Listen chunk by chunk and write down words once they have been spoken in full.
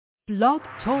Blog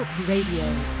Talk Radio.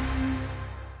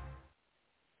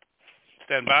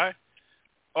 Stand by.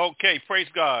 Okay, praise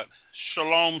God.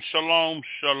 Shalom, shalom,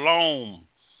 shalom.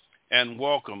 And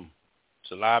welcome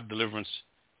to Live Deliverance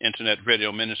Internet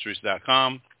Radio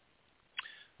Ministries.com.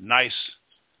 Nice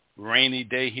rainy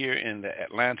day here in the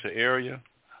Atlanta area.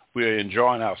 We are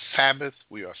enjoying our Sabbath.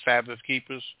 We are Sabbath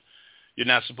keepers. You're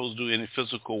not supposed to do any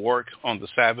physical work on the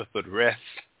Sabbath but rest.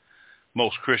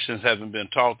 Most Christians haven't been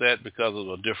taught that because of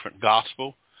a different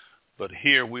gospel. But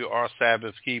here we are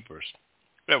Sabbath keepers.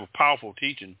 We have a powerful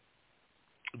teaching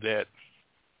that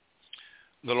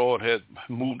the Lord had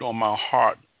moved on my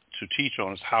heart to teach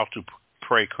on, is how to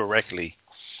pray correctly.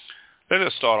 Let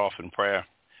us start off in prayer.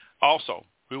 Also,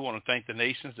 we want to thank the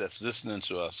nations that's listening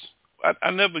to us.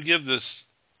 I never give this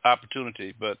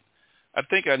opportunity, but I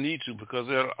think I need to, because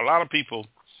there are a lot of people,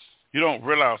 you don't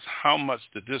realize how much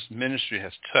that this ministry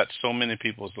has touched so many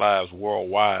people's lives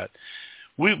worldwide.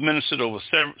 We've ministered over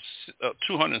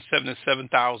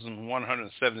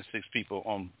 277,176 people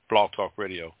on Blog Talk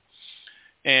Radio.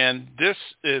 And this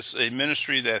is a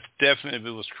ministry that definitely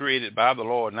was created by the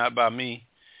Lord, not by me,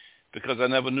 because I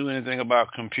never knew anything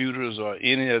about computers or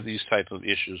any of these type of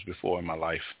issues before in my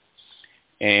life.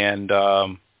 And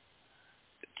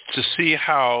to see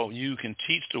how you can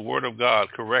teach the Word of God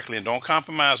correctly and don't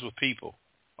compromise with people.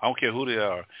 I don't care who they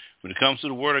are. When it comes to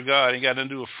the Word of God, it ain't got nothing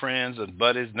to do with friends and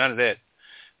buddies, none of that.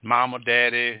 Mama,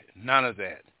 daddy, none of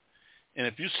that. And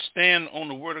if you stand on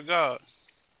the Word of God,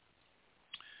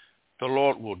 the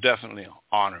Lord will definitely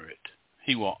honor it.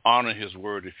 He will honor his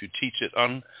word if you teach it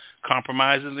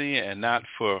uncompromisingly and not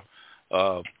for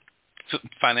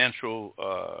financial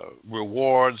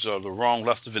rewards or the wrong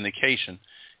lust of vindication.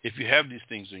 If you have these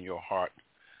things in your heart,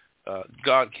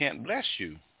 God can't bless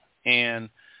you. And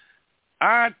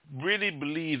I really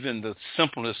believe in the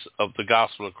simpleness of the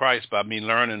gospel of Christ by me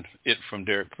learning it from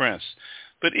Derek Prince.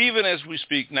 But even as we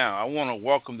speak now, I want to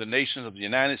welcome the nations of the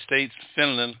United States,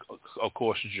 Finland, of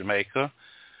course, Jamaica,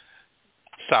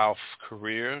 South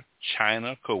Korea,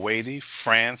 China, Kuwait,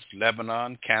 France,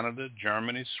 Lebanon, Canada,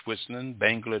 Germany, Switzerland,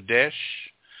 Bangladesh,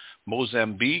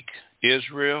 Mozambique,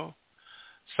 Israel,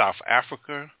 South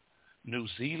Africa, New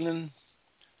Zealand,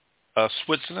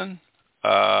 Switzerland,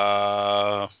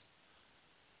 Papua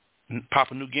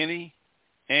New Guinea,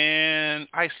 and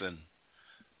Iceland.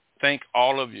 Thank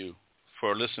all of you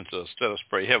for listening to us. Let us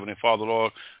pray. Heavenly Father,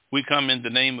 Lord, we come in the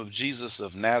name of Jesus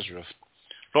of Nazareth.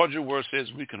 Lord, your word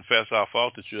says we confess our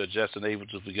fault, that you are just and able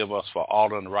to forgive us for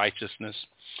all unrighteousness.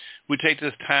 We take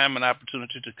this time and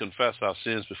opportunity to confess our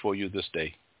sins before you this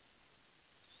day.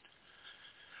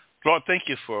 Lord, thank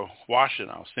you for washing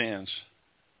our sins.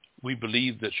 We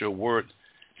believe that your word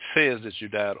says that you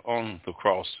died on the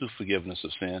cross through forgiveness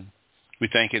of sin. We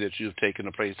thank you that you have taken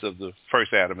the place of the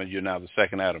first Adam and you're now the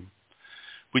second Adam.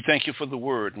 We thank you for the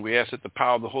word, and we ask that the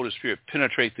power of the Holy Spirit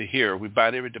penetrate the hearer. We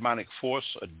bind every demonic force,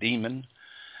 a demon,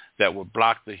 that will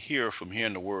block the hearer from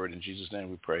hearing the word. In Jesus'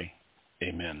 name we pray.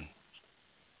 Amen.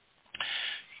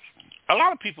 A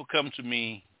lot of people come to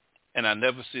me, and I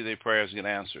never see their prayers get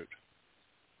answered.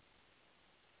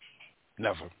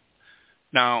 Never.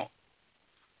 Now,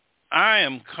 I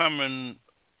am coming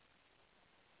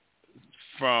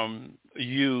from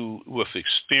you with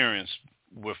experience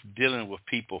with dealing with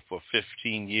people for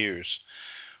 15 years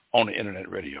on the internet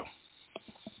radio.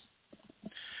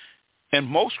 And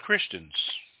most Christians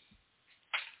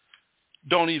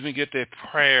don't even get their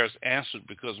prayers answered,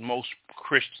 because most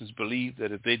Christians believe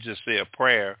that if they just say a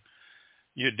prayer,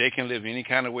 they can live any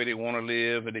kind of way they want to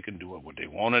live, and they can do what they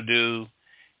want to do,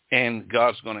 and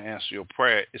God's going to answer your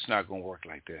prayer. It's not going to work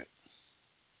like that.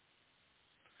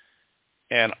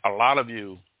 And a lot of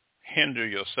you hinder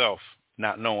yourself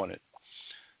not knowing it.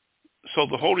 So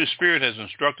the Holy Spirit has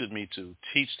instructed me to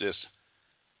teach this,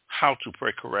 how to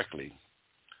pray correctly.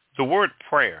 The word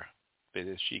prayer,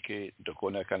 yes,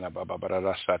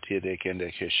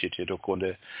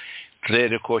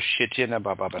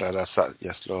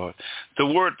 Lord. The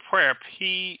word prayer,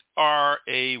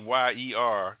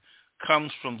 Prayer,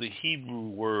 comes from the Hebrew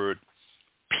word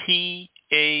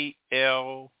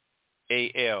P-A-L-A-L,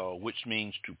 which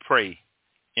means to pray,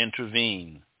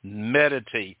 intervene,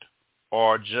 meditate,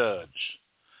 or judge.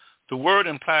 The word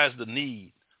implies the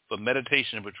need for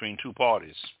meditation between two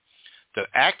parties. The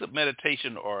act of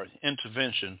meditation or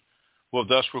intervention will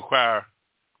thus require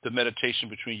the meditation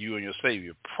between you and your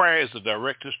Savior. Prayer is the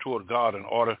directive toward God in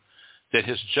order that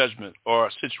his judgment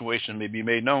or situation may be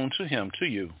made known to him, to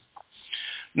you.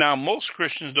 Now, most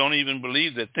Christians don't even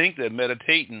believe that, think that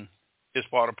meditating is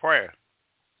part of prayer.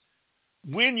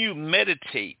 When you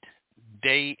meditate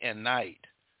day and night,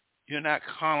 you're not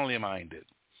carnally minded.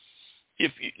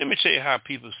 Let me tell you how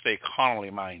people stay carnally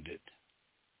minded.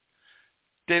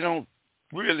 They don't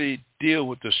really deal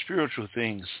with the spiritual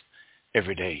things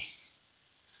every day.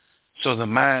 So the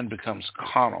mind becomes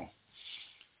carnal.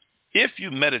 If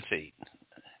you meditate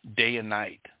day and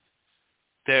night,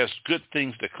 there's good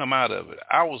things that come out of it.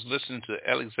 I was listening to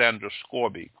Alexander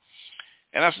Scorby,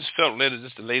 and I just felt led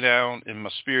just to lay down in my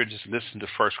spirit, just listen to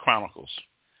First Chronicles.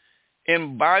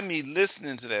 And by me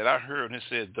listening to that, I heard it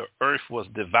said the earth was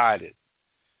divided.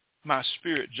 My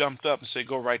spirit jumped up and said,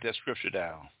 go write that scripture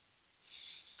down.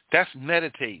 That's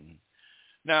meditating.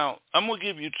 Now, I'm going to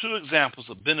give you 2 examples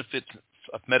of benefits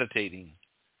of meditating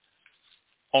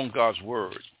on God's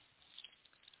word.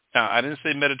 Now, I didn't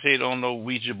say meditate on no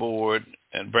Ouija board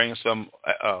and bring some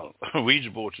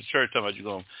Ouija board to church talking about you're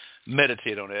going to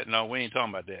meditate on that. No, we ain't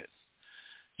talking about that.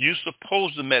 You're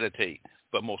supposed to meditate,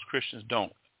 but most Christians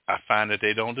don't. I find that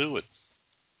they don't do it.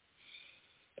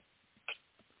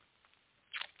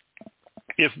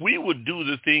 If we would do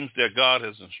the things that God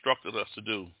has instructed us to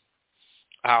do,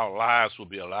 our lives will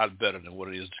be a lot better than what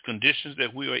it is. The conditions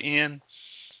that we are in,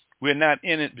 we're not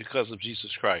in it because of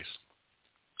Jesus Christ.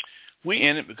 We're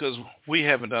in it because we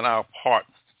haven't done our part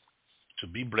to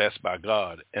be blessed by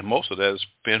God, and most of that has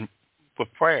been for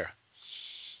prayer.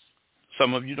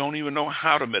 Some of you don't even know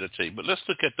how to meditate, but let's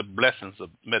look at the blessings of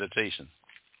meditation.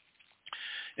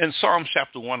 In Psalm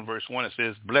chapter 1, verse 1, it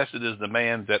says, blessed is the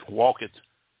man that walketh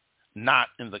not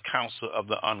in the counsel of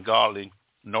the ungodly,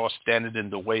 nor standeth in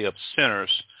the way of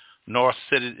sinners, nor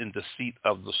sitteth in the seat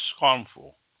of the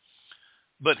scornful.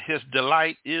 But his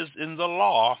delight is in the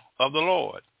law of the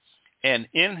Lord, and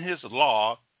in his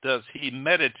law does he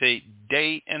meditate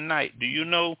day and night. Do you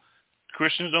know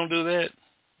Christians don't do that?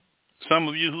 Some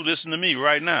of you who listen to me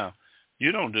right now,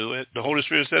 you don't do it. The Holy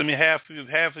Spirit is telling me half of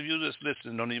you that's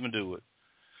listening don't even do it.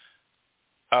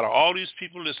 Out of all these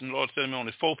people listening, the Lord's telling me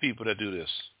only 4 people that do this.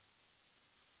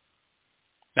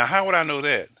 Now, how would I know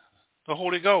that? The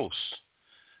Holy Ghost.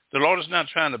 The Lord is not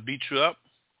trying to beat you up.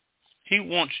 He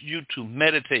wants you to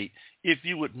meditate. If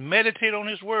you would meditate on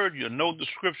his word, you'll know the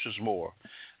scriptures more.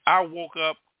 I woke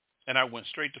up and I went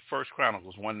straight to 1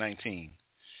 Chronicles 1:19.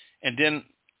 And then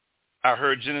I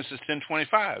heard Genesis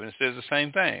 10:25, and it says the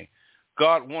same thing.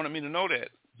 God wanted me to know that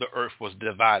the earth was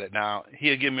divided. Now,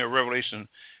 he'll give me a revelation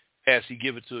as he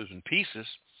give it to us in pieces.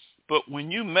 But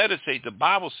when you meditate, the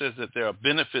Bible says that there are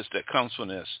benefits that comes from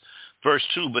this. Verse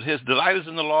 2, but his delight is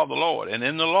in the law of the Lord, and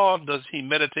in the law does he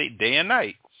meditate day and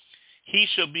night. He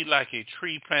shall be like a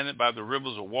tree planted by the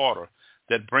rivers of water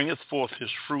that bringeth forth his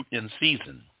fruit in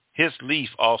season. His leaf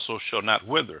also shall not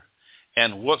wither,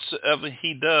 and whatsoever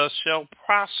he does shall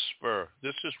prosper.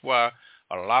 This is why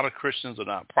a lot of Christians are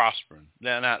not prospering.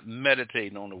 They're not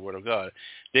meditating on the word of God.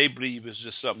 They believe it's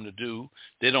just something to do.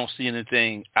 They don't see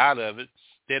anything out of it.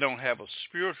 They don't have a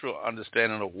spiritual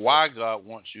understanding of why God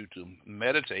wants you to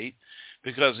meditate,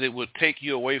 because it would take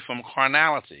you away from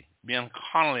carnality, being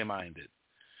carnally minded.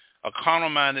 A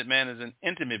carnal-minded man is an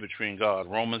enemy between God,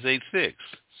 Romans 8:6.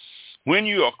 When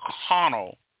you are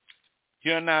carnal,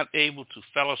 you're not able to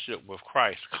fellowship with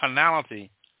Christ.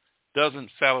 Carnality doesn't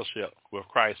fellowship with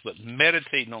Christ, but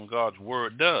meditating on God's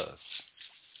word does.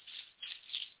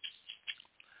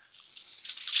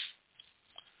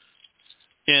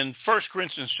 In 1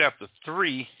 Corinthians chapter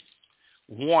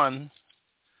 3:1,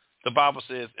 the Bible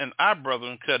says, and I,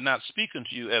 brethren, could not speak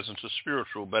unto you as unto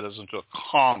spiritual, but as unto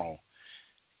carnal,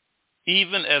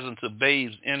 even as unto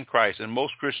babes in Christ. And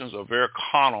most Christians are very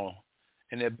carnal,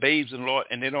 and they're babes in the Lord,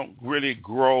 and they don't really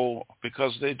grow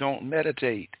because they don't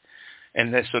meditate.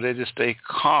 And so they just stay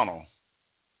carnal.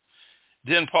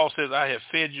 Then Paul says, I have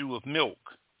fed you with milk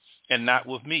and not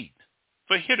with meat.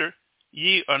 For hither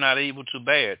ye are not able to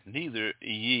bear it, neither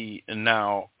ye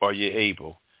now are ye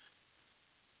able.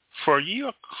 For ye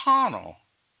are carnal.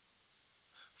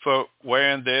 For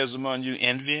wherein there is among you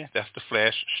envy, that's the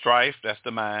flesh, strife, that's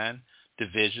the mind,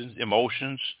 divisions,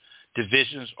 emotions,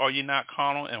 divisions, are ye not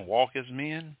carnal and walk as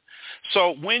men?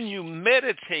 So when you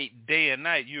meditate day and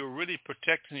night, you're really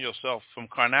protecting yourself from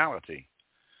carnality.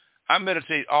 I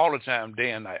meditate all the time,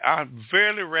 day and night. I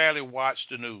very rarely watch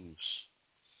the news.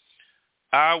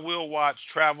 I will watch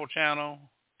Travel Channel,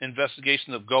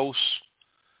 investigation of ghosts,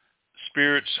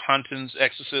 spirits, huntings,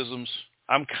 exorcisms.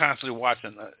 I'm constantly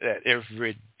watching that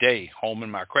every day, home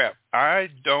in my crap. I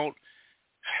don't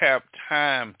have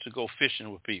time to go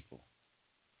fishing with people.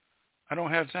 I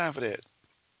don't have time for that.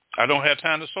 I don't have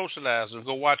time to socialize and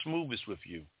go watch movies with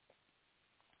you.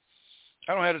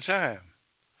 I don't have the time.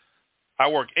 I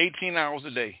work 18 hours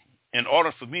a day. In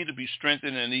order for me to be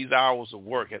strengthened in these hours of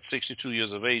work at 62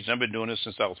 years of age, I've been doing this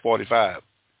since I was 45.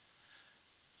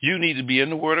 You need to be in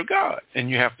the Word of God, and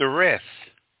you have to rest.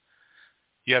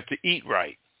 You have to eat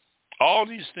right. All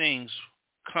these things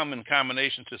come in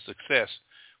combination to success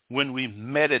when we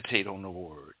meditate on the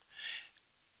word.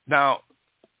 Now,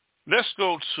 let's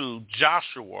go to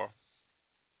Joshua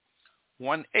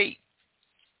 1:8.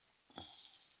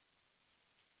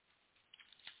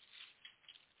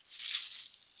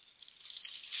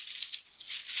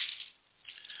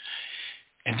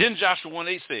 And then Joshua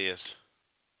 1:8 says,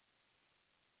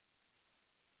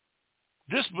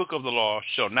 this book of the law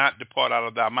shall not depart out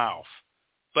of thy mouth,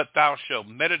 but thou shalt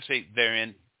meditate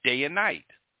therein day and night,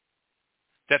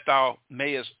 that thou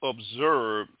mayest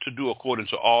observe to do according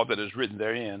to all that is written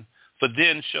therein. For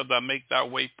then shalt thou make thy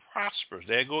way prosperous.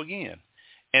 There you go again.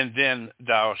 And then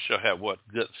thou shalt have what?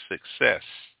 Good success.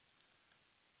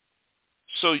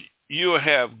 So you'll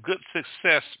have good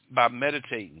success by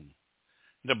meditating.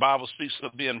 The Bible speaks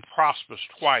of being prosperous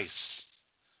twice.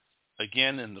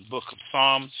 Again, in the book of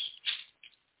Psalms,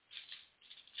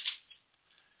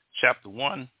 chapter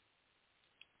 1,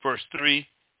 verse 3,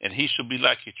 and he shall be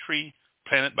like a tree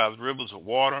planted by the rivers of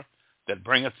water, that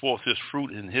bringeth forth his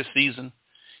fruit in his season.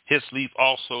 His leaf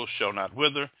also shall not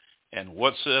wither, and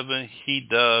whatsoever he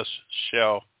does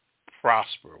shall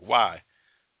prosper. Why?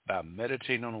 By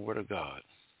meditating on the word of God.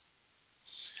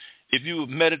 If you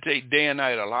meditate day and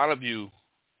night, a lot of you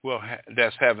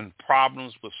that's having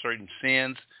problems with certain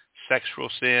sins, sexual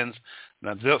sins.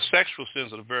 Now, sexual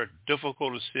sins are the very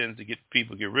difficult sins to get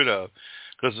people to get rid of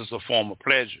because it's a form of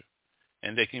pleasure,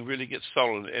 and they can really get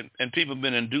sullen. And people have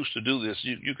been induced to do this.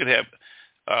 You could have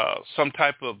some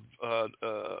type of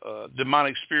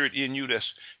demonic spirit in you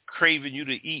that's craving you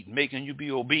to eat, making you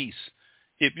be obese.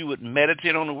 If you would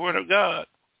meditate on the word of God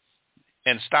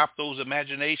and stop those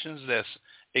imaginations that's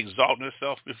exalting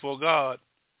itself before God,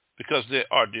 because they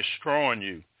are destroying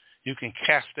you, you can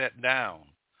cast that down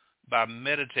by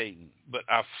meditating. But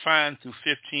I find through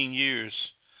 15 years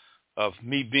of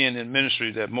me being in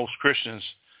ministry that most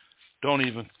Christians don't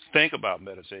even think about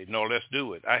meditating. No, let's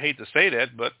do it. I hate to say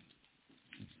that, but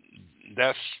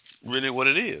that's really what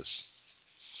it is.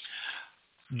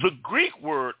 The Greek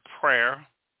word prayer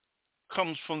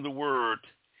comes from the word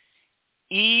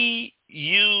EUCHOMAI.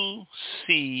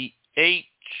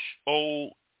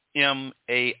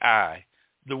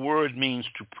 The word means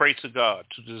to pray to God,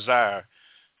 to desire,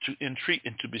 to entreat,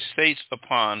 and to beseech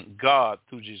upon God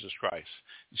through Jesus Christ.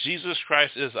 Jesus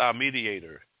Christ is our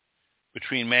mediator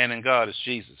between man and God, is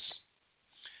Jesus.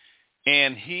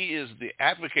 And he is the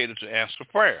advocator to answer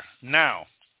prayer. Now,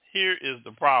 here is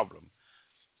the problem.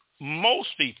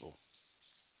 Most people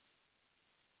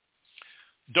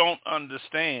don't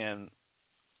understand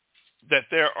that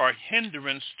there are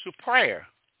hindrances to prayer.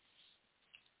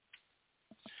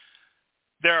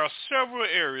 There are several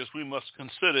areas we must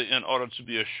consider in order to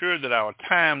be assured that our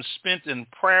time spent in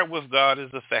prayer with God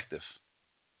is effective.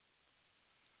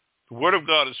 The Word of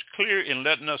God is clear in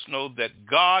letting us know that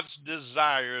God's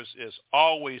desires is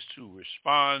always to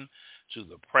respond to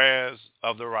the prayers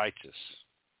of the righteous.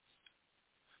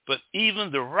 But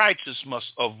even the righteous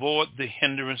must avoid the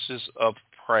hindrances of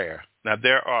prayer. Now,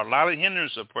 there are a lot of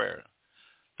hindrances of prayer.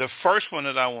 The first one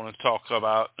that I want to talk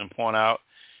about and point out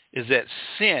is that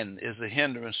sin is a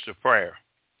hindrance to prayer.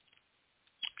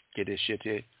 Sin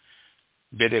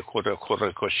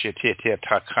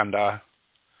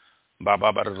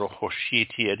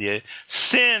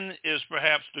is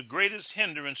perhaps the greatest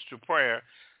hindrance to prayer,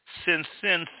 since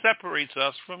sin separates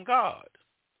us from God.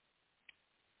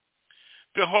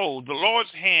 Behold, the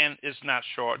Lord's hand is not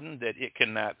shortened, that it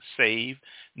cannot save,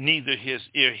 neither his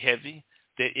ear heavy,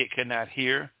 that it cannot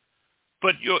hear.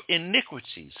 But your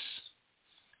iniquities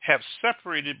have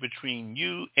separated between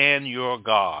you and your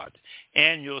God,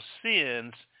 and your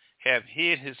sins have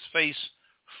hid his face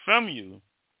from you,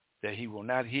 that he will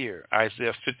not hear.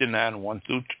 Isaiah 59,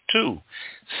 1-2.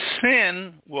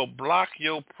 Sin will block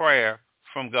your prayer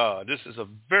from God. This is a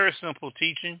very simple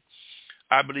teaching.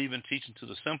 I believe in teaching to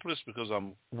the simplest because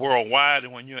I'm worldwide,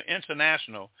 and when you're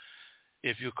international,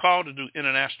 if you're called to do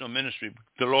international ministry,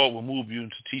 the Lord will move you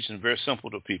into teaching very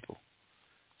simple to people,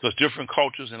 because different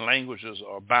cultures and languages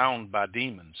are bound by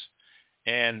demons,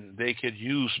 and they could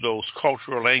use those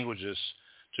cultural languages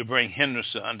to bring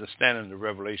hindrance to understanding the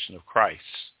revelation of Christ.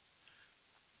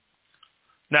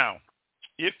 Now,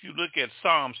 if you look at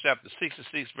Psalms chapter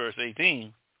 66, verse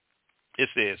 18, it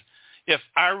says, if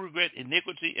I regret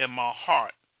iniquity in my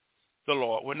heart, the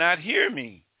Lord will not hear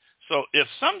me. So if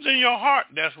something's in your heart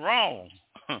that's wrong,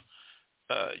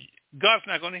 God's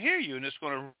not going to hear you, and it's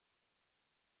going to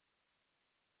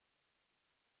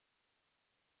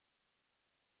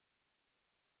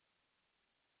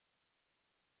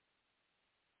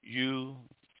you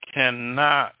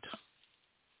cannot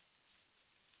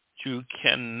You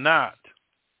cannot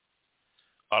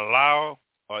allow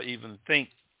or even think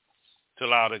to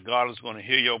allow that God is going to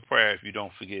hear your prayer if you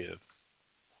don't forgive.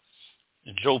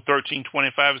 In Job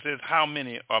 13:25 it says, how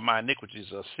many are my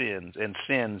iniquities or sins, and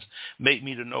sins make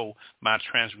me to know my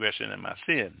transgression and my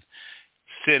sin.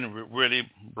 Sin will really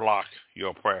block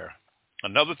your prayer.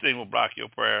 Another thing will block your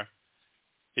prayer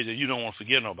is that you don't want to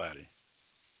forgive nobody.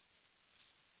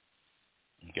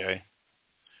 Okay?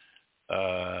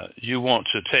 You want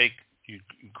to take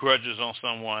grudges on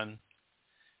someone,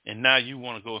 and now you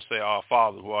want to go say, our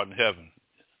Father who art in heaven.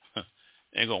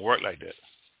 Ain't going to work like that.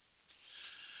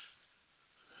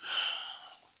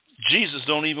 Jesus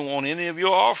don't even want any of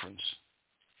your offerings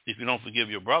if you don't forgive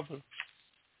your brother.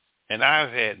 And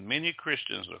I've had many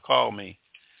Christians that call me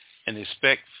and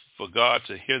expect for God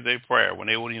to hear their prayer when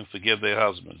they won't even forgive their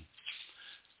husband,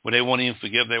 when they won't even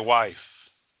forgive their wife.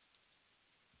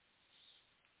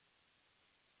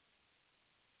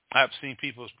 I've seen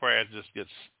people's prayers just get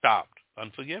stopped.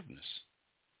 Unforgiveness.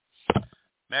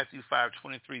 Matthew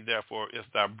 5:23, therefore, if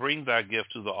thou bring thy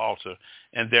gift to the altar,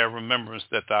 and there remembrance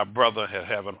that thy brother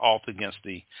have an ought against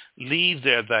thee, leave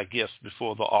there thy gifts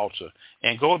before the altar,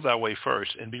 and go thy way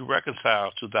first, and be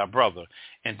reconciled to thy brother,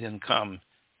 and then come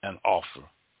and offer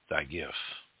thy gift.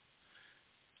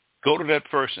 Go to that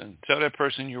person, tell that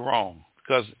person you're wrong,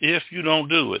 because if you don't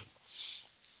do it,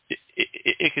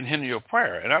 it can hinder your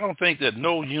prayer. And I don't think that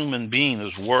no human being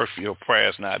is worth your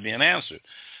prayers not being answered.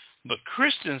 But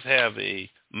Christians have a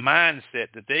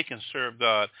mindset that they can serve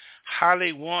God how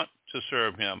they want to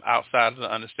serve him outside of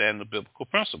the understanding of biblical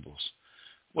principles.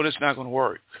 Well, it's not going to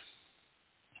work.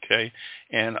 Okay?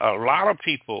 And a lot of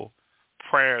people,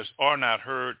 prayers are not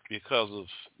heard because of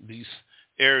these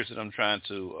areas that I'm trying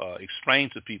to explain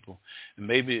to people. And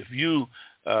maybe if you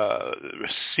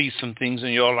see some things in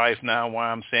your life now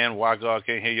why I'm saying why God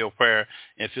can't hear your prayer,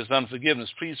 and if it's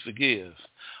unforgiveness, please forgive.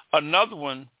 Another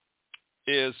one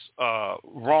is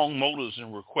wrong motives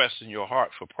and requests in your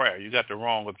heart for prayer. You got the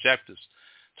wrong objectives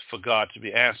for God to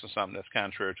be answering something that's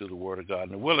contrary to the word of God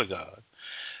and the will of God.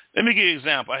 Let me give you an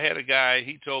example. I had a guy,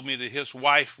 he told me that his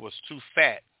wife was too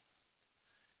fat.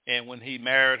 And when he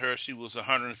married her, she was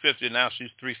 150. Now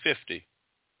she's 350.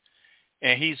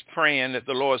 And he's praying that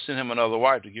the Lord send him another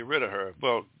wife to get rid of her.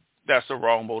 Well, that's a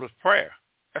wrong motive prayer.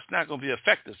 That's not going to be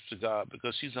effective to God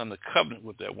because she's under covenant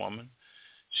with that woman.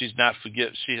 She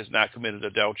has not committed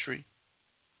adultery.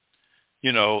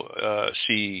 You know,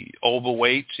 she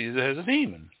overweight. She has a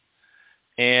demon.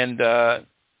 And God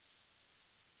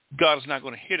is not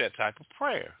going to hear that type of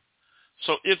prayer.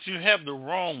 So if you have the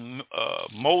wrong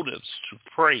motives to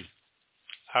pray,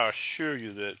 I assure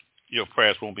you that your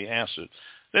prayers won't be answered.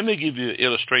 Let me give you an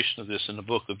illustration of this in the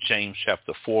book of James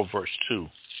chapter 4, verse 2.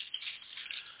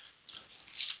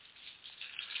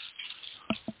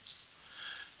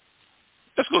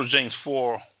 Let's go to James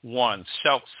 4:1.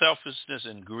 Selfishness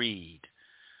and greed.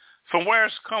 From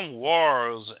whence come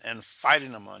wars and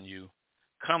fighting among you?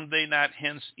 Come they not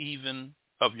hence even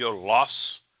of your loss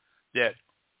that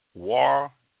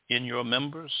war in your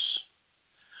members?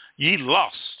 Ye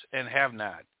lost and have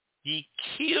not. Ye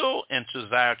kill and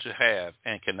desire to have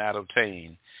and cannot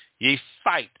obtain. Ye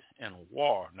fight and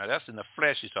war. Now that's in the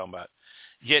flesh he's talking about.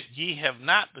 Yet ye have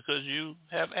not because you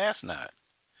have asked not.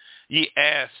 Ye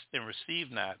ask and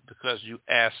receive not because you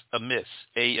ask amiss.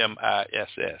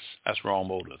 A-M-I-S-S. That's wrong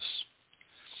motives.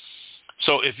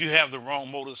 So if you have the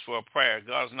wrong motives for a prayer,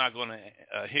 God's not going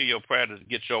to hear your prayer to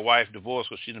get your wife divorced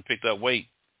because she didn't pick up weight.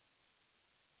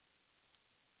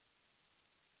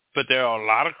 But there are a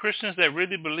lot of Christians that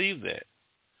really believe that.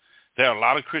 There are a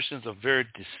lot of Christians that are very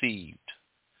deceived.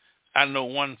 I know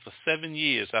one for 7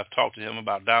 years I've talked to him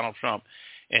about Donald Trump,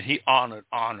 and he honored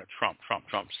Trump.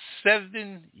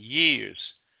 7 years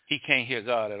he can't hear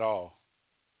God at all.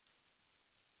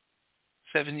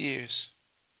 7 years.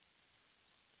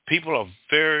 People are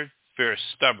very, very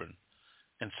stubborn.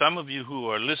 And some of you who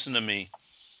are listening to me,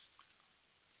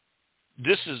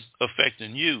 this is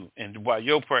affecting you and why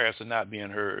your prayers are not being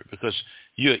heard because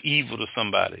you're evil to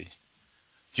somebody.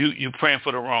 You're praying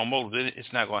for the wrong motive.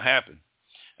 It's not going to happen.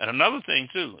 And another thing,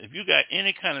 too, if you got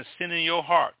any kind of sin in your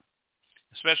heart,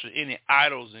 especially any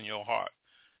idols in your heart,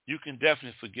 you can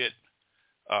definitely forget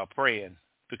praying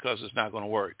because it's not going to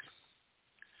work.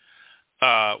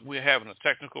 We're having a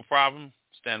technical problem.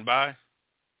 Stand by.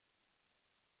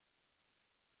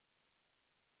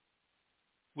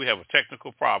 We have a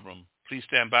technical problem. Please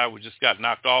stand by. We just got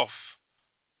knocked off.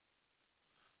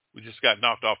 We just got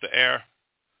knocked off the air.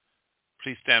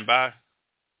 Please stand by.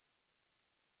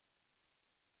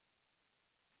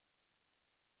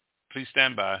 Please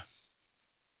stand by.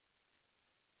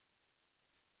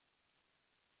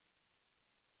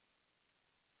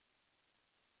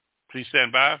 Please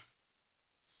stand by.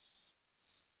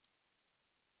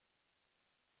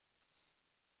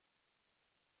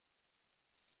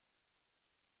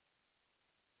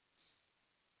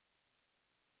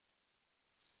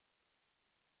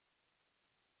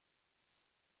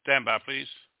 Stand by, please.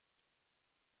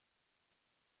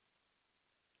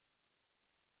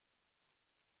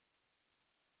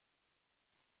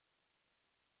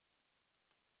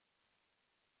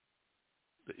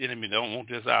 The enemy don't want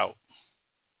this out.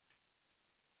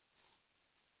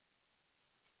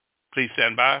 Please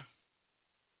stand by.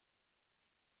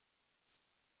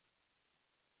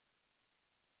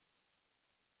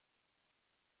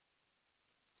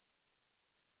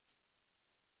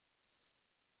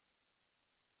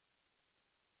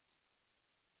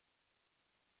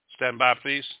 Stand by,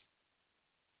 please.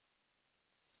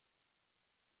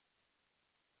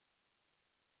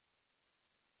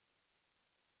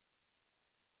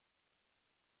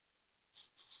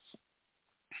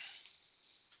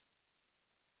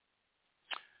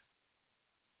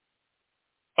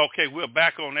 Okay, we're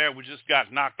back on there. We just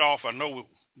got knocked off. I know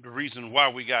the reason why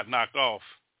we got knocked off.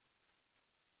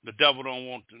 The devil don't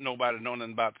want nobody to know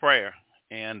nothing about prayer.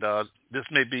 And this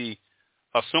may be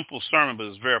a simple sermon, but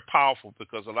it's very powerful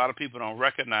because a lot of people don't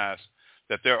recognize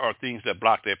that there are things that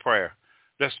block their prayer.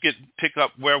 Let's pick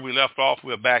up where we left off.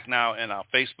 We're back now in our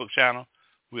Facebook channel.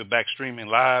 We're back streaming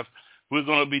live. We're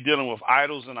going to be dealing with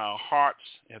idols in our hearts.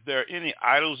 If there are any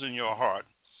idols in your heart,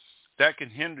 that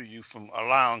can hinder you from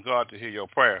allowing God to hear your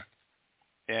prayer.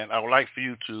 And I would like for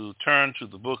you to turn to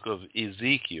the book of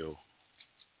Ezekiel.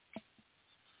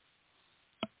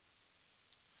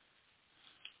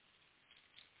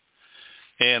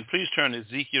 And please turn to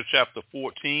Ezekiel chapter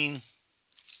 14.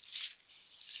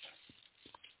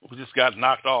 We just got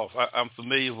knocked off. I'm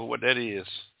familiar with what that is.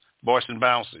 Boyce and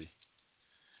Bouncy.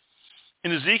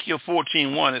 In Ezekiel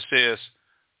 14:1, it says,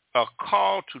 a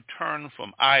call to turn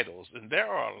from idols. And there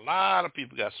are a lot of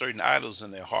people got certain idols in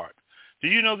their heart. Do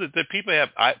you know that the people have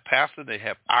pastor, they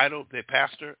have idol, they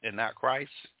pastor and not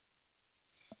Christ?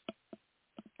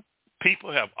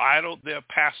 People have idol their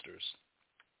pastors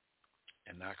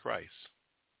and not Christ.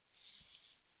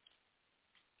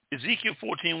 Ezekiel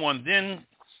 14:1, then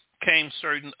came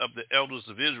certain of the elders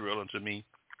of Israel unto me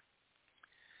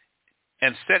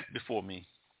and sat before me.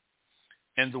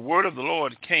 And the word of the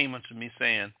Lord came unto me,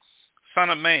 saying, Son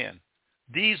of man,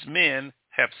 these men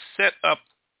have set up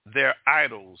their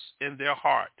idols in their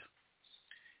heart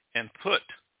and put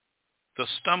the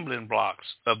stumbling blocks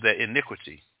of their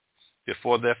iniquity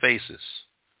before their faces.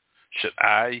 Should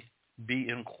I be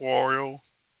in quarrel?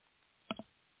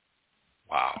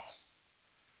 Wow.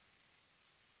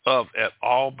 Of at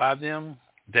all by them?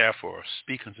 Therefore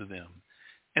speak unto them,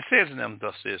 and say unto them,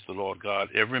 Thus says the Lord God,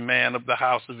 every man of the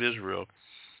house of Israel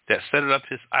that setteth up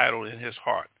his idol in his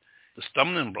heart, the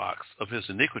stumbling blocks of his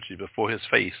iniquity before his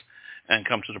face, and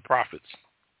come to the prophets,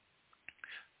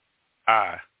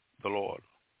 I, the Lord,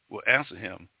 will answer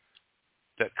him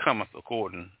that cometh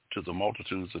according to the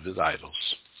multitudes of his idols.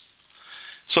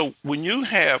 So when you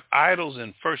have idols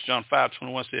in 1 John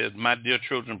 5:21 says, my dear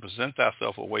children, present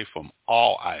thyself away from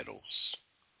all idols.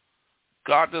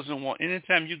 God doesn't want,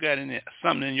 anytime you got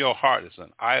something in your heart that's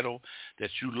an idol that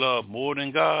you love more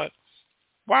than God,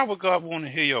 why would God want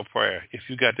to hear your prayer if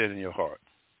you got that in your heart?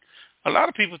 A lot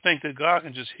of people think that God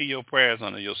can just hear your prayers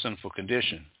under your sinful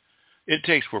condition. It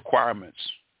takes requirements,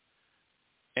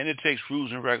 and it takes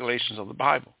rules and regulations of the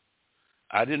Bible.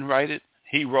 I didn't write it.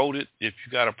 He wrote it. If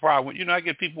you got a problem, I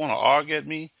get people want to argue at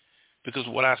me because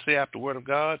of what I say after the word of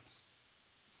God.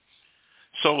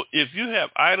 So if you have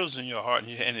idols in your heart,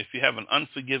 and if you have an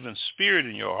unforgiving spirit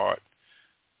in your heart,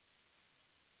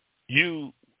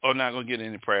 you are not going to get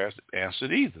any prayers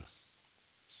answered either.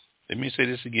 Let me say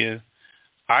this again.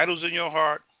 Idols in your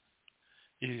heart,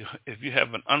 if you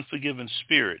have an unforgiving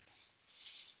spirit,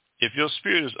 if your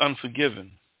spirit is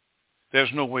unforgiven,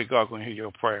 there's no way God's going to hear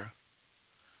your prayer.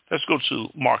 Let's go to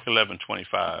Mark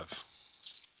 11:25.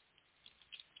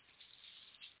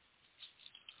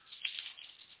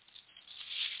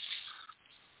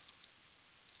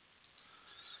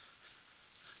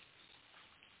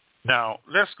 Now,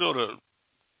 let's go to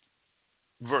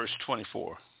verse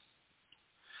 24.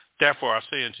 Therefore I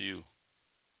say unto you,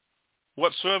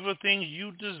 whatsoever things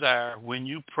you desire when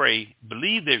you pray,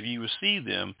 believe that ye receive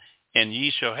them, and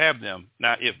ye shall have them.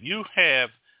 Now, if you have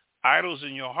idols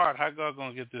in your heart, how God going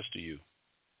to get this to you?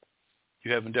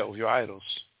 You haven't dealt with your idols.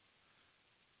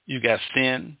 You got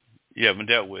sin, you haven't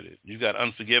dealt with it. You got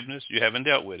unforgiveness, you haven't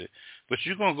dealt with it. But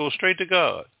you're going to go straight to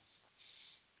God.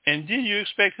 And then you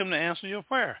expect him to answer your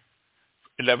prayer.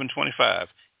 11:25.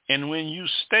 And when you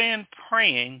stand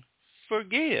praying,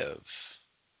 forgive.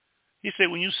 He said,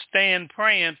 when you stand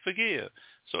praying, forgive.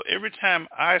 So every time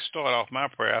I start off my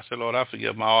prayer, I say, Lord, I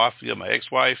forgive my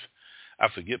ex-wife. I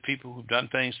forgive people who've done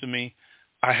things to me.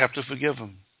 I have to forgive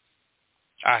them.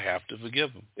 I have to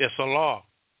forgive them. It's a law.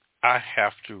 I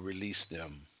have to release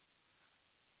them.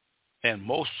 And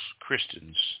most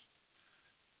Christians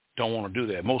don't want to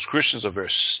do that. Most Christians are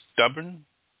very stubborn.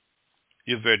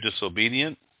 You're very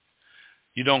disobedient.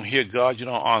 You don't hear God. You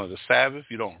don't honor the Sabbath.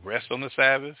 You don't rest on the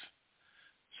Sabbath.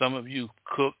 Some of you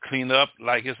cook, clean up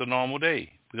like it's a normal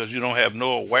day because you don't have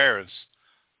no awareness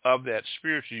of that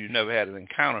spiritually. You never had an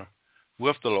encounter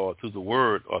with the Lord through the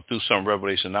Word or through some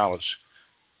revelation knowledge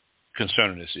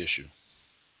concerning this issue.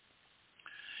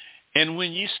 And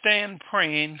when you stand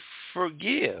praying,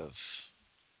 forgive.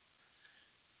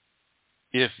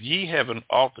 If ye have an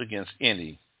ought against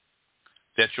any,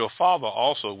 that your Father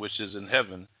also, which is in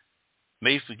heaven,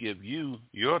 may forgive you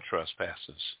your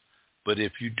trespasses. But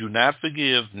if you do not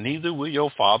forgive, neither will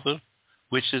your Father,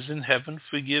 which is in heaven,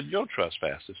 forgive your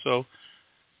trespasses. So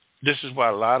this is why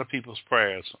a lot of people's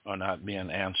prayers are not being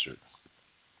answered.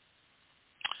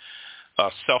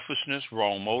 Selfishness,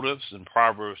 wrong motives. In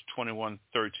Proverbs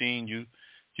 21:13, you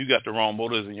got the wrong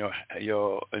motives in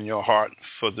your heart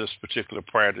for this particular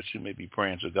prayer that you may be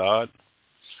praying to God.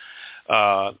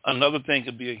 Another thing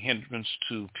could be a hindrance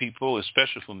to people,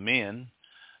 especially for men,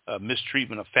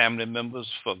 mistreatment of family members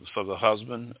for the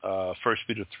husband, 1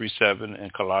 Peter 3:7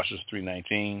 and Colossians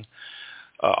 3:19.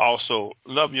 Also,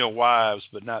 love your wives,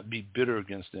 but not be bitter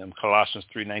against them, Colossians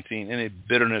 3:19. Any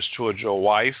bitterness towards your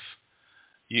wife,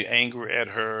 you're angry at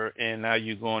her, and now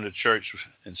you're going to church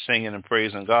and singing and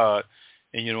praising God,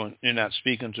 and you're not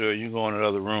speaking to her, you're going to the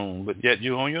other room, but yet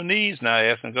you're on your knees now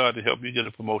asking God to help you get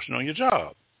a promotion on your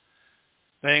job.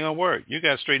 That ain't going to work. You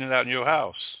got to straighten it out in your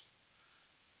house.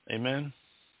 Amen.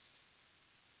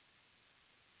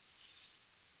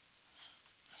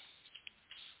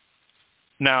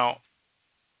 Now,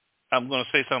 I'm going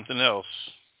to say something else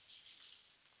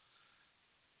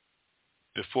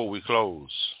before we close.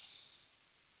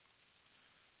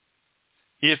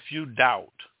 If you doubt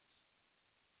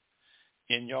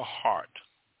in your heart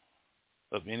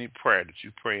of any prayer that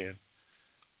you're praying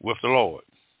with the Lord,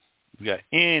 if you got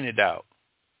any doubt,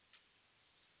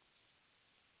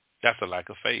 that's a lack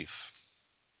of faith.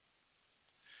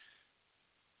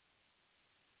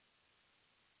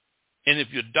 And if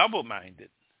you're double-minded,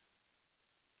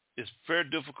 it's very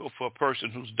difficult for a person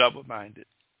who's double-minded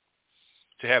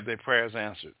to have their prayers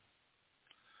answered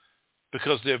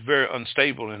because they're very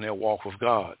unstable in their walk with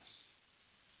God.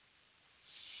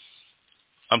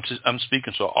 I'm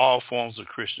speaking to all forms of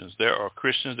Christians. There are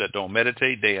Christians that don't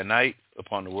meditate day and night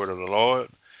upon the word of the Lord.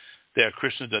 There are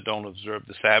Christians that don't observe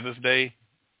the Sabbath day.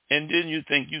 And then you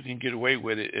think you can get away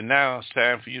with it. And now it's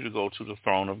time for you to go to the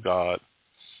throne of God.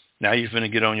 Now you're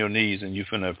finna get on your knees and you're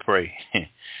finna pray.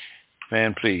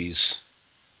 Man, please.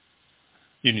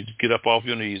 You need to get up off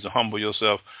your knees and humble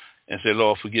yourself and say,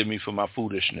 Lord, forgive me for my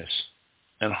foolishness.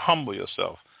 And humble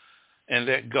yourself. And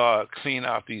let God clean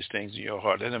out these things in your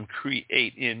heart. Let him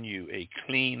create in you a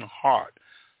clean heart.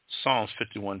 Psalms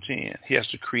 51:10. He has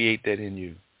to create that in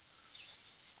you.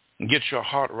 And get your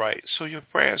heart right so your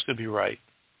prayers can be right.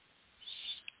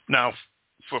 Now,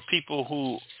 for people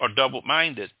who are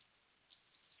double-minded,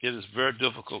 it is very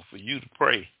difficult for you to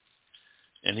pray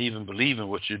and even believe in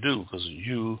what you do because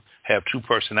you have two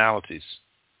personalities.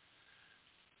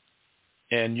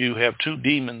 And you have two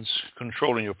demons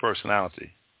controlling your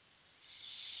personality.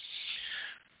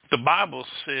 The Bible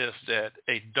says that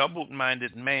a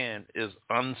double-minded man is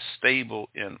unstable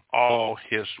in all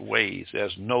his ways.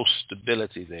 There's no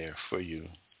stability there for you.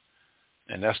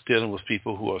 And that's dealing with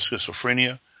people who are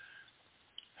schizophrenia,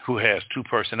 who has two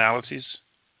personalities.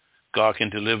 God can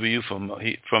deliver you from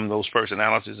those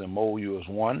personalities and mold you as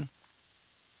one.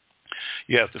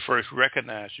 You have to first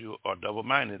recognize you are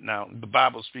double-minded. Now, the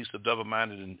Bible speaks of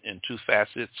double-minded in two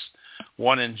facets.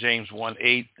 One in James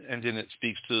 1:8, and then it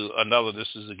speaks to another.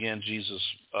 This is, again, Jesus'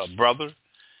 brother.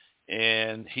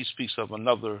 And he speaks of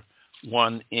another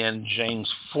one in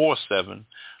James 4:7.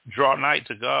 Draw nigh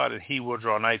to God, and he will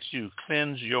draw nigh to you.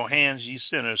 Cleanse your hands, ye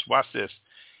sinners. Watch this.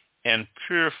 And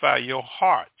purify your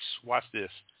hearts. Watch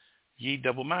this. Ye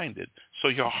double-minded. So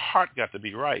your heart got to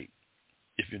be right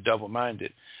if you're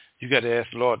double-minded. You got to ask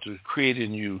the Lord to create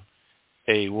in you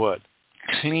a what?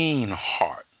 Clean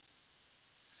heart.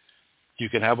 You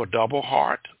can have a double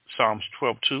heart, Psalms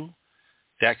 12:2.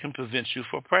 That can prevent you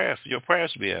for your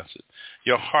prayers to be answered.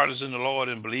 Your heart is in the Lord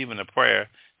and believe in the prayer.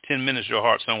 10 minutes, your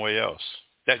heart somewhere else.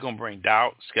 That's going to bring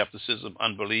doubt, skepticism,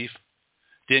 unbelief.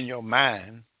 Then your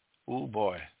mind, oh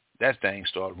boy, that thing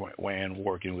starts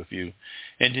working with you.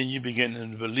 And then you begin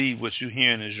to believe what you're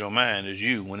hearing is your mind, is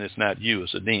you, when it's not you,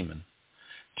 it's a demon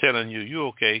telling you, you're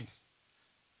okay.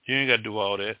 You ain't got to do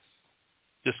all that.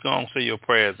 Just go on and say your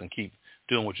prayers and keep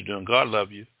doing what you're doing. God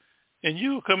love you. And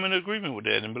you will come in agreement with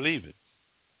that and believe it.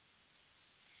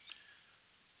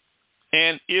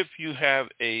 And if you have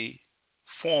a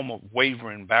form of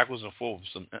wavering backwards and forwards,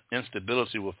 some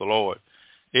instability with the Lord,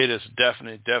 it is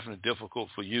definitely difficult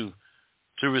for you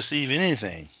to receive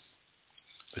anything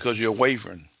because you're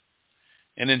wavering.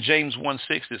 And in James 1:6,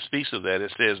 it speaks of that.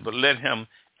 It says, but let him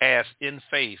ask in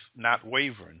faith, not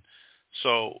wavering.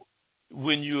 So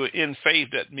when you're in faith,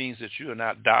 that means that you are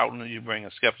not doubting, you bring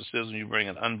in skepticism, you bring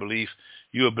in unbelief.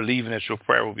 You are believing that your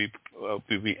prayer will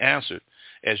be answered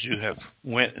as you have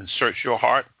went and searched your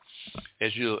heart,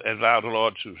 as you allow the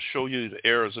Lord to show you the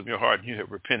errors of your heart and you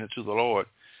have repented to the Lord.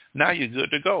 Now you're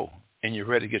good to go and you're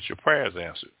ready to get your prayers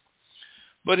answered.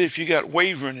 But if you got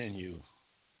wavering in you,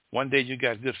 one day you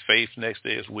got good faith, next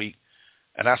day is weak.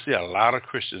 And I see a lot of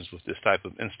Christians with this type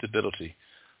of instability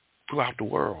throughout the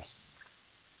world.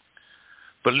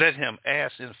 But let him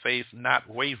ask in faith, not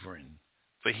wavering.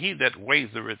 For he that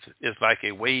wavereth is like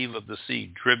a wave of the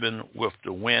sea driven with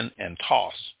the wind and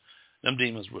tossed. Them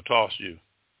demons will toss you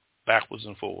backwards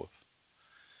and forwards.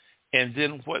 And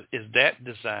then what is that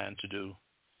designed to do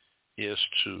is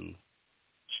to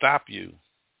stop you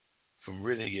from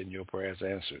really getting your prayers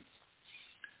answered.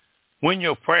 When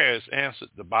your prayer is answered,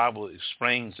 the Bible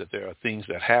explains that there are things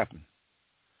that happen.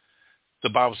 The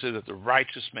Bible says that the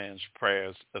righteous man's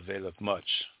prayers availeth much.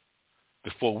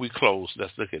 Before we close,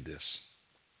 let's look at this.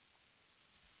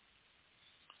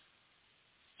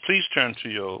 Please turn to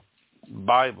your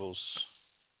Bibles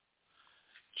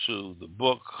to the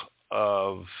book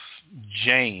of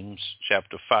James,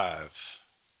 chapter 5.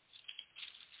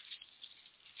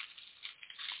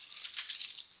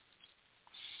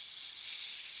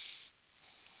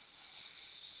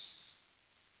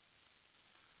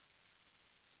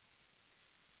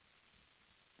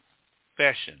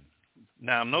 Confession.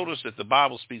 Now notice that the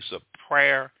Bible speaks of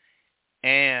prayer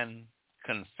and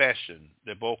confession.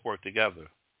 They both work together.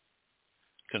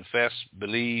 Confess,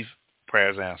 believe,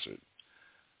 prayers answered.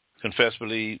 Confess,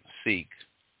 believe, seek.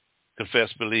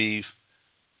 Confess, believe,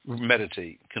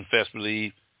 meditate. Confess,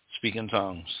 believe, speak in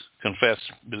tongues. Confess,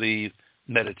 believe,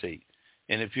 meditate.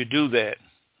 And if you do that,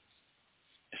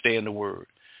 stay in the Word.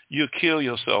 You'll kill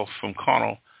yourself from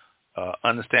carnal,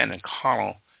 understanding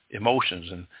carnal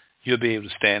emotions, and you'll be able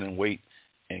to stand and wait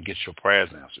and get your prayers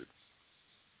answered.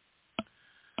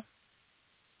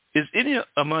 Is any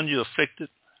among you afflicted?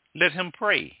 Let him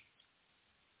pray.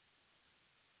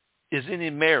 Is any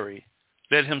merry?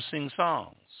 Let him sing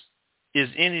songs. Is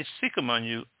any sick among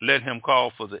you? Let him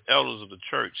call for the elders of the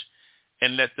church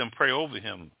and let them pray over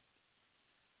him,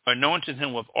 anointing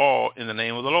him with oil in the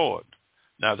name of the Lord.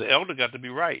 Now, the elder got to be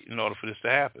right in order for this to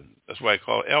happen. That's why I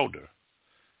call it elder.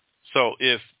 So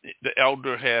if the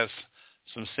elder has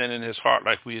some sin in his heart,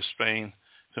 like we explained,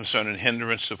 concerning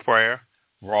hindrance to prayer,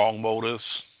 wrong motives,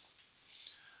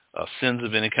 sins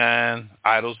of any kind,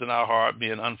 idols in our heart,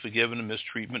 being unforgiven and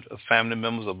mistreatment of family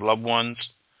members, of loved ones,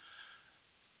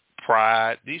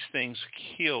 pride, these things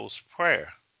kills prayer.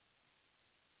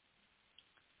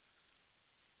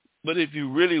 But if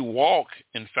you really walk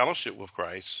in fellowship with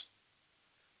Christ,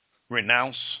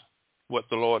 renounce what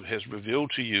the Lord has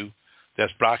revealed to you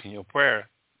that's blocking your prayer,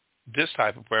 this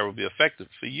type of prayer will be effective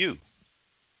for you.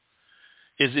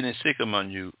 Is any sick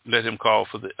among you? Let him call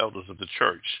for the elders of the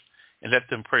church and let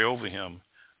them pray over him,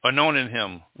 anointing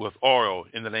him with oil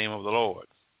in the name of the Lord.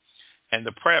 And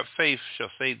the prayer of faith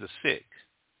shall save the sick.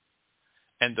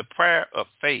 And the prayer of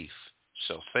faith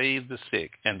shall save the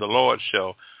sick, and the Lord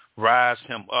shall rise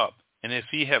him up. And if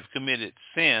he have committed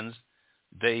sins,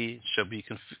 they shall be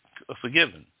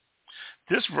forgiven.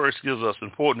 This verse gives us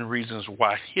important reasons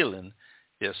why healing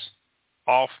is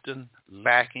often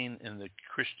lacking in the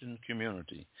Christian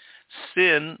community.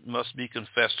 Sin must be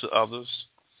confessed to others,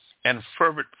 and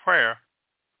fervent prayer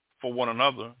for one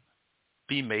another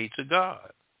be made to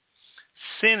God.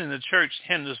 Sin in the church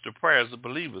hinders the prayers of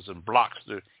believers and blocks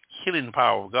the healing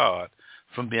power of God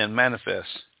from being manifest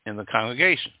in the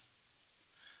congregation.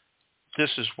 This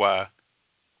is why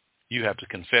you have to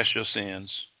confess your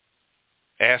sins.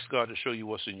 Ask God to show you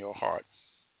what's in your heart.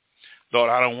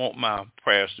 Lord, I don't want my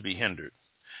prayers to be hindered.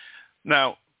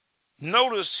 Now,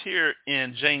 notice here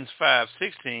in James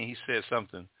 5:16, he says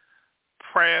something.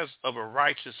 Prayers of a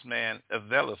righteous man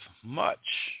availeth much.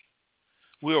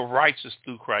 We are righteous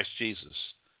through Christ Jesus,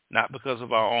 not because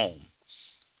of our own.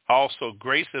 Also,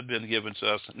 grace has been given to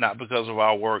us, not because of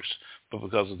our works, but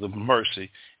because of the mercy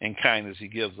and kindness he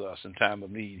gives us in time of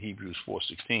need, Hebrews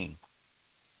 4:16.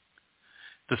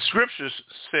 The scriptures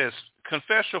says,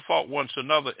 confess your fault one to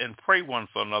another and pray one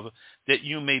for another that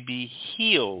you may be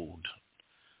healed.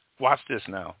 Watch this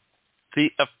now. The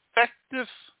effective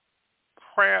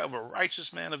prayer of a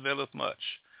righteous man availeth much.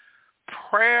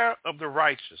 Prayer of the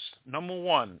righteous. Number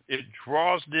one, it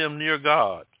draws them near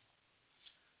God.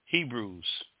 Hebrews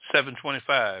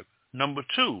 7:25. Number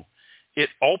two, it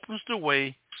opens the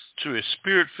way to a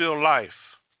spirit-filled life.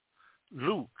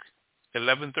 Luke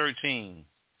 11:13.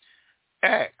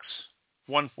 Acts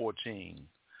 1:14.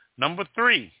 Number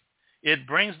three, it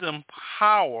brings them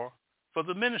power for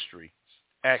the ministry.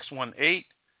 Acts 1:8,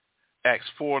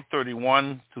 Acts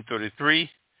 4:31-33,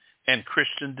 and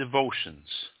Christian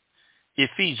devotions.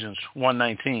 Ephesians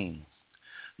 1:19.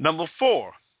 Number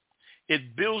four,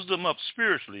 it builds them up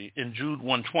spiritually in Jude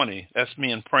 1:20. That's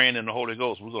me and praying in the Holy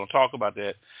Ghost. We're going to talk about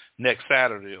that next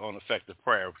Saturday on effective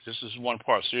prayer. This is one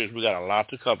part series. We got a lot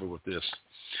to cover with this.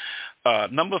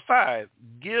 Number five,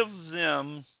 give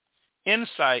them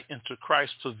insight into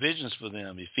Christ's provisions for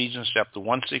them. Ephesians chapter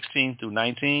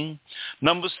 1:16-19.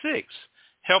 Number six,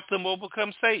 help them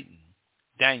overcome Satan.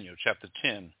 Daniel chapter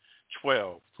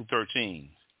 10:12-13.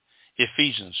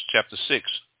 Ephesians chapter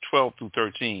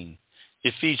 6:12-13.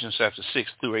 Ephesians chapter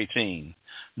 6-18.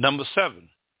 Number seven,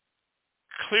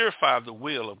 clarify the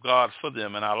will of God for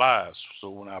them in our lives.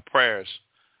 So when our prayers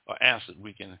are answered,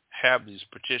 we can have these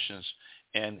petitions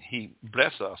and he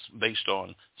bless us based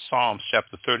on Psalms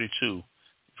chapter 32,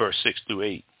 verse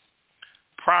 6-8.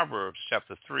 Proverbs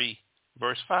chapter 3,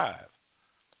 verse 5.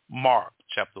 Mark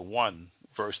chapter 1,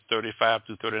 verse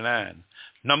 35-39.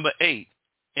 Number 8,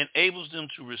 enables them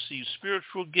to receive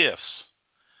spiritual gifts.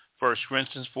 1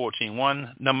 Corinthians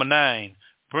 14:1. Number 9,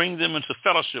 bring them into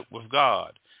fellowship with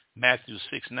God. Matthew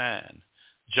 6:9.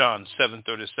 John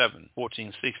 7:37,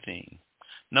 14:16.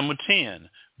 Number 10,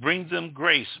 bring them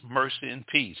grace, mercy, and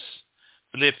peace.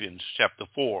 Philippians chapter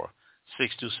 4,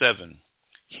 6-7.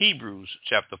 Hebrews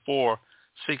chapter 4,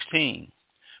 16.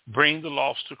 Bring the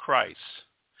lost to Christ.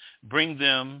 Bring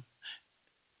them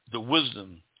the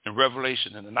wisdom and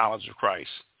revelation and the knowledge of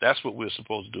Christ. That's what we're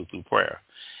supposed to do through prayer.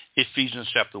 Ephesians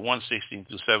chapter 1,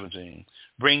 16-17.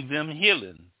 Bring them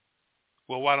healing.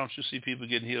 Well, why don't you see people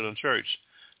getting healed in church?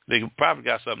 They probably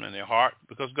got something in their heart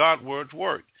because God's words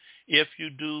work. If you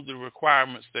do the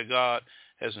requirements that God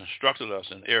has instructed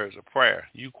us in areas of prayer,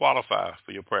 you qualify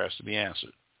for your prayers to be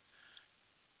answered.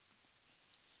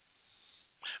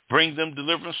 Bring them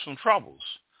deliverance from troubles.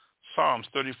 Psalms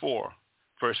 34,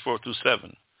 verse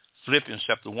 4-7. Philippians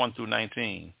chapter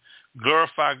 1-19.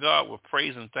 Glorify God with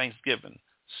praise and thanksgiving.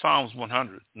 Psalms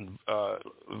 100,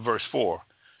 verse 4.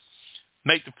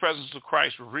 Make the presence of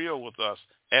Christ real with us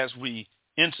as we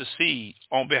intercede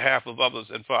on behalf of others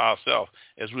and for ourselves,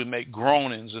 as we make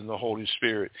groanings in the Holy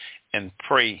Spirit and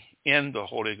pray in the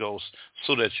Holy Ghost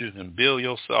so that you can build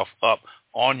yourself up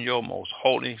on your most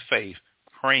holy faith,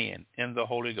 praying in the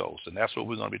Holy Ghost. And that's what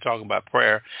we're going to be talking about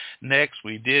prayer. Next,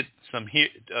 we did some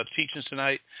teachings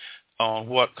tonight on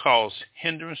what caused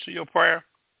hindrance to your prayer.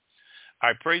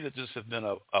 I pray that this has been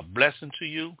a blessing to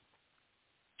you.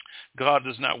 God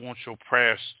does not want your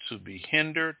prayers to be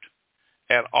hindered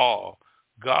at all.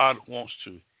 God wants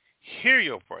to hear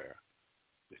your prayer.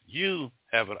 That you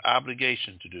have an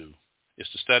obligation to do is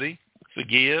to study,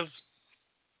 forgive,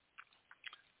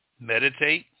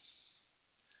 meditate,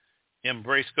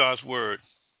 embrace God's word,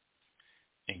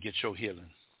 and get your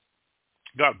healing.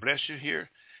 God bless you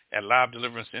here at Live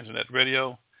Deliverance Internet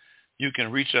Radio. You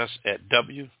can reach us at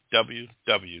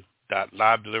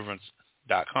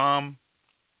www.livedeliverance.com.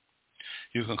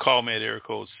 You can call me at area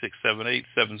code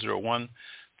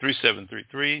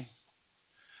 678-701-3733.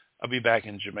 I'll be back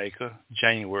in Jamaica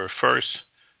January 1st,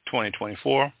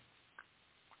 2024.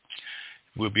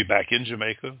 We'll be back in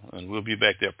Jamaica, and we'll be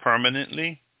back there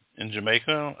permanently in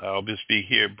Jamaica. I'll just be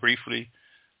here briefly,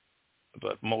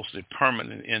 but mostly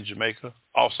permanent in Jamaica.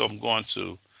 Also, I'm going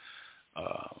to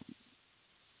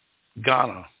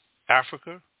Ghana,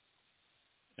 Africa,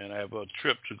 and I have a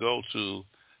trip to go to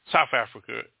South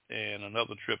Africa and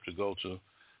another trip to go to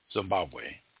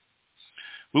Zimbabwe.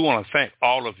 We want to thank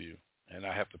all of you, and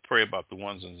I have to pray about the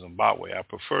ones in Zimbabwe. I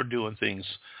prefer doing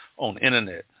things on the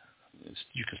internet.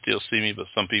 You can still see me, but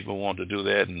some people want to do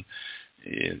that, and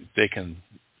they can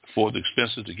afford the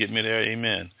expenses to get me there,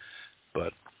 amen.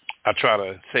 But I try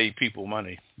to save people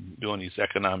money during these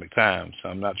economic times.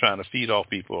 I'm not trying to feed off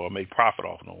people or make profit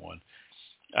off no one.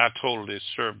 I totally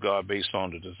serve God based on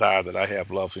the desire that I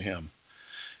have love for him.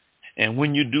 And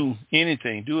when you do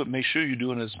anything, make sure you're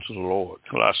doing this to the Lord.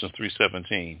 Colossians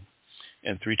 3:17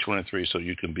 and 3:23, so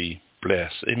you can be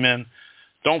blessed. Amen.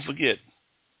 Don't forget,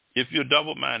 if you're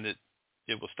double-minded,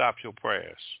 it will stop your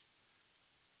prayers.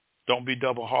 Don't be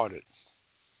double-hearted.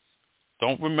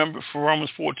 Don't remember for Romans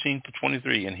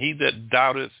 14:23, and he that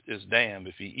doubteth is damned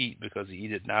if he eat, because he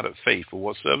eateth not of faith. For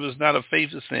whatsoever is not of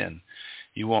faith is sin.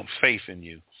 You want faith in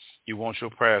you. You want your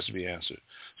prayers to be answered.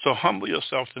 So humble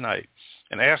yourself tonight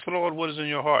and ask the Lord what is in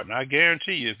your heart. And I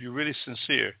guarantee you, if you're really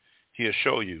sincere, he'll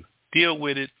show you. Deal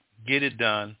with it. Get it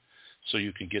done so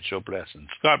you can get your blessings.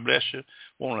 God bless you.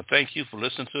 I want to thank you for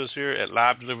listening to us here at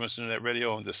Live Deliverance Internet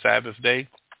Radio on the Sabbath day.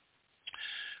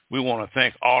 We want to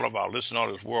thank all of our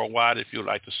listeners worldwide. If you'd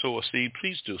like to sow a seed,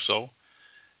 please do so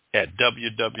at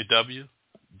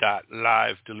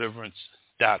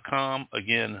www.livedeliverance.com.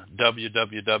 Again,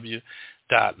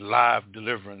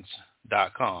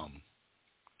 www.livedeliverance.com.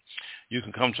 You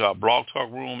can come to our blog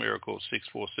talk room, area code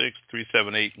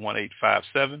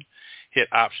 646-378-1857. Hit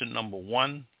option number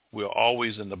 1. We're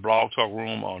always in the blog talk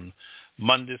room on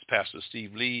Mondays, Pastor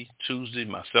Steve Lee. Tuesday,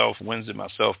 myself. Wednesday,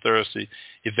 myself. Thursday,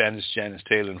 Evangelist Janice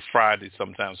Taylor. And Friday,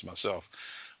 sometimes myself.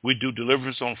 We do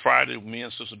deliverance on Friday. Me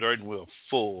and Sister Durden, we're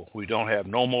full. We don't have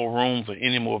no more room for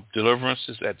any more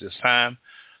deliverances at this time.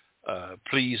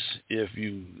 Please, if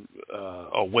you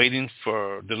are waiting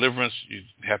for deliverance, you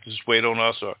have to just wait on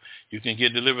us, or you can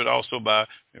get delivered also by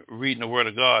reading the Word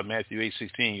of God, Matthew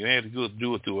 8:16. You ain't have to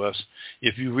do it through us.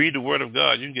 If you read the Word of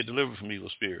God, you can get delivered from evil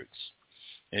spirits.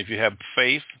 And if you have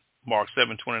faith, Mark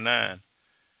 7:29,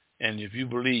 and if you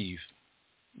believe,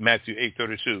 Matthew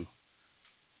 8:32,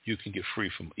 you can get free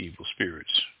from evil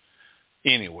spirits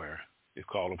anywhere. You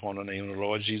call upon the name of the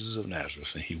Lord Jesus of Nazareth,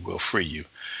 and he will free you.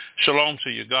 Shalom to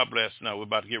you. God bless. Now, we're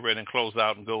about to get ready and close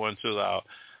out and go into our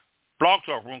blog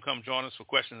talk room. Come join us for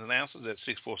questions and answers at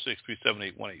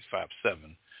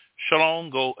 646-378-1857. Shalom.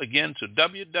 Go again to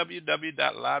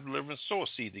www.livedeliverance. Sow a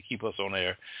seed to keep us on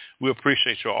air. We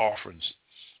appreciate your offerings.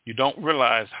 You don't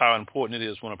realize how important it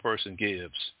is when a person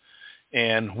gives,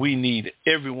 and we need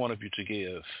every one of you to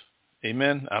give.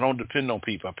 Amen. I don't depend on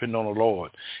people. I depend on the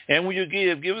Lord. And when you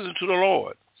give it to the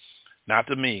Lord, not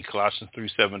to me. Colossians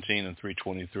 3:17 and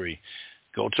 3:23.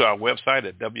 Go to our website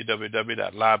at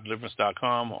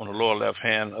www.livedeliverance.com. On the lower left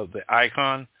hand of the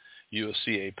icon, you will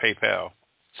see a PayPal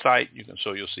site. You can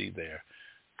sow your seed there.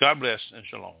 God bless and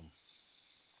shalom.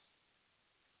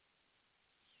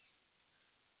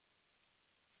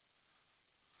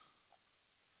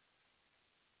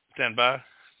 Stand by.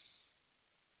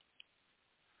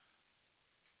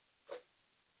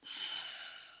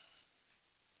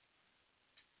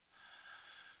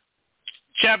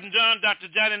 Chaplain John, Dr.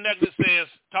 Johnny Nuggets says,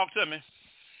 talk to me.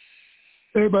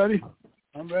 Hey, buddy.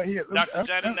 I'm right here. Dr.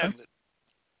 Johnny Nuggets.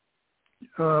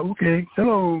 Okay.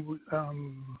 Hello,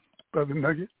 Brother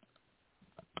Nugget.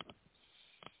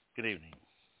 Good evening.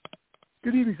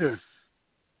 Good evening, sir.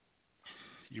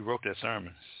 You wrote that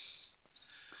sermon.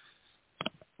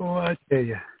 Oh, I tell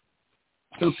you.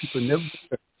 Some people never...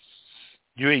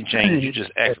 You ain't changed. You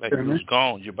just act like he was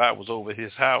gone. Your Bible was over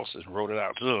his house and wrote it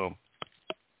out to him.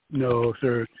 No,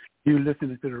 sir. You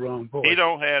listening to the wrong voice. He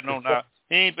don't have no knowledge.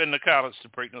 He ain't been to college to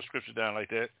break no scripture down like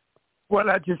that. Well,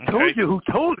 I just told you who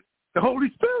told it. The Holy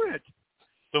Spirit.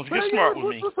 Don't you get smart with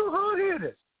me. What's so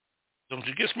hard-headed? Don't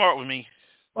you get smart with me.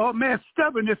 Oh, man,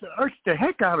 stubbornness irks the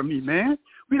heck out of me, man.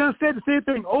 We done said the same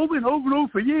thing over and over and over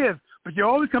for years, but you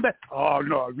always come back, oh,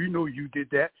 no, we know you did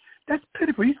that. That's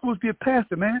pitiful. You're supposed to be a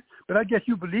pastor, man. But I guess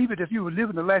you believe it if you were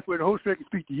living a life where the Holy Spirit can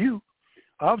speak to you.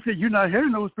 Obviously, you're not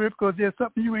hearing the Holy Spirit because there's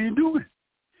something you ain't doing.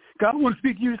 God wants to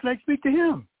speak to you just like speak to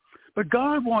him. But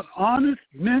God wants honest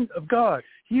men of God.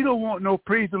 He don't want no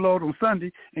praise the Lord on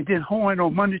Sunday and then horn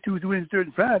on Monday, Tuesday, Wednesday, Thursday,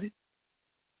 and Friday.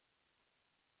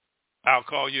 I'll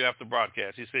call you after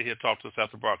broadcast. He said he'll talk to us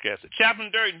after broadcast.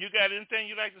 Chaplain Durden, you got anything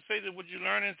you'd like to say? Would you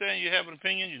learn anything? You have an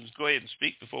opinion? You just go ahead and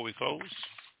speak before we close.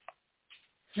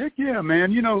 Heck yeah,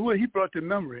 man. You know what? He brought to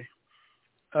memory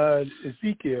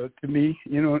Ezekiel to me,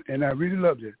 you know, and I really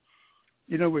loved it.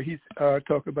 You know, where he's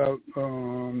talk about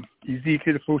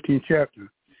Ezekiel, the 14th chapter,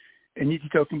 and he's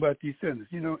talking about these sinners,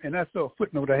 you know, and I saw a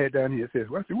footnote I had down here. It says,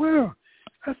 well, I said, well,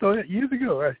 I saw that years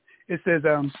ago. It says,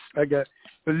 I got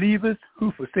believers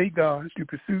who forsake God to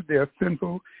pursue their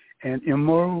sinful and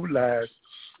immoral lives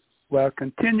while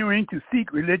continuing to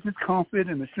seek religious comfort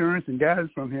and assurance and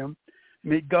guidance from him,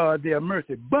 make God their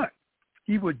mercy. But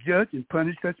he will judge and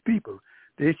punish such people.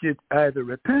 They should either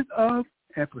repent of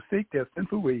and forsake their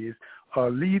sinful ways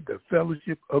or leave the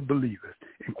fellowship of believers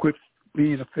and quit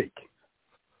being a fake.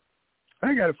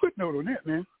 I got a footnote on that,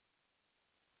 man.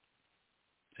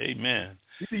 Amen.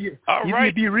 You All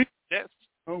right. Be real. Yes.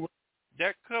 Oh,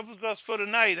 that covers us for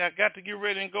tonight. I got to get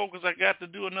ready and go because I got to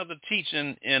do another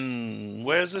teaching in,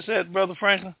 where's this at, Brother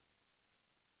Franklin?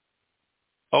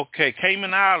 Okay,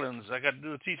 Cayman Islands. I got to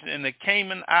do a teaching in the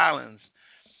Cayman Islands.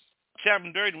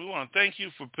 Chaplain Durden, we want to thank you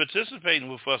for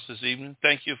participating with us this evening.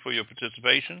 Thank you for your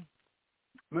participation.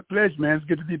 My pleasure, man. It's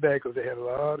good to be back because I had a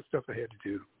lot of stuff I had to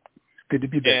do. It's good to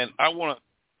be back. And I want to,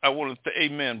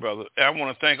 amen, brother. I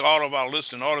want to thank all of our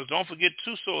listening audience. Don't forget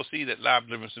to sow a seed at Live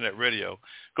Deliverance Net Radio.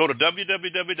 Go to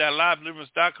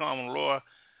www.livedeliverance.com on the lower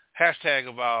hashtag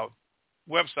of our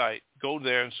website. Go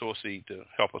there and sow a seed to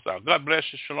help us out. God bless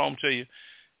you. Shalom to you.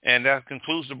 And that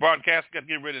concludes the broadcast. Got to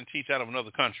get ready and teach out of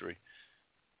another country.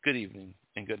 Good evening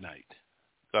and good night.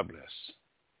 God bless.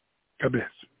 God bless.